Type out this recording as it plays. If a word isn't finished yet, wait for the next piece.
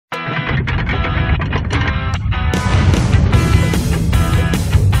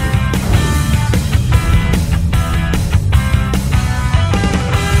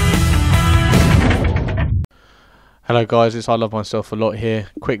Hello guys, it's I Love Myself a Lot here.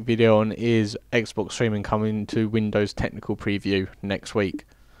 Quick video on is Xbox streaming coming to Windows technical preview next week.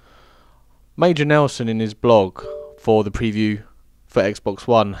 Major Nelson in his blog for the preview for Xbox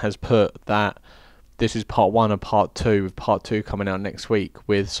One has put that this is part 1 of part 2, with part 2 coming out next week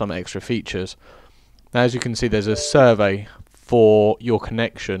with some extra features. Now as you can see, there's a survey for your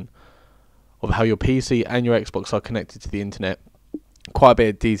connection of how your PC and your Xbox are connected to the internet. Quite a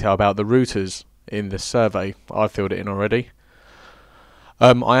bit of detail about the routers in this survey. I filled it in already.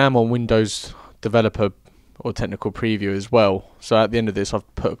 I am on Windows developer or technical preview as well, so at the end of this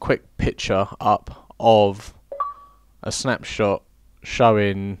I've put a quick picture up of a snapshot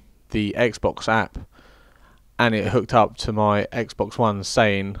showing the Xbox app, and it hooked up to my Xbox One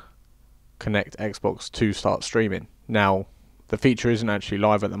saying connect Xbox to start streaming. Now the feature isn't actually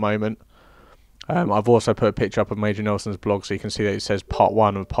live at the moment. I've also put a picture up of Major Nelson's blog so you can see that it says part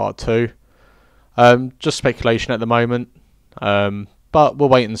 1 of part 2. Just speculation at the moment, but we'll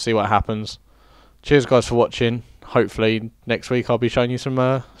wait and see what happens. Cheers guys for watching. Hopefully next week I'll be showing you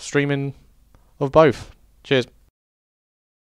some streaming of both. Cheers.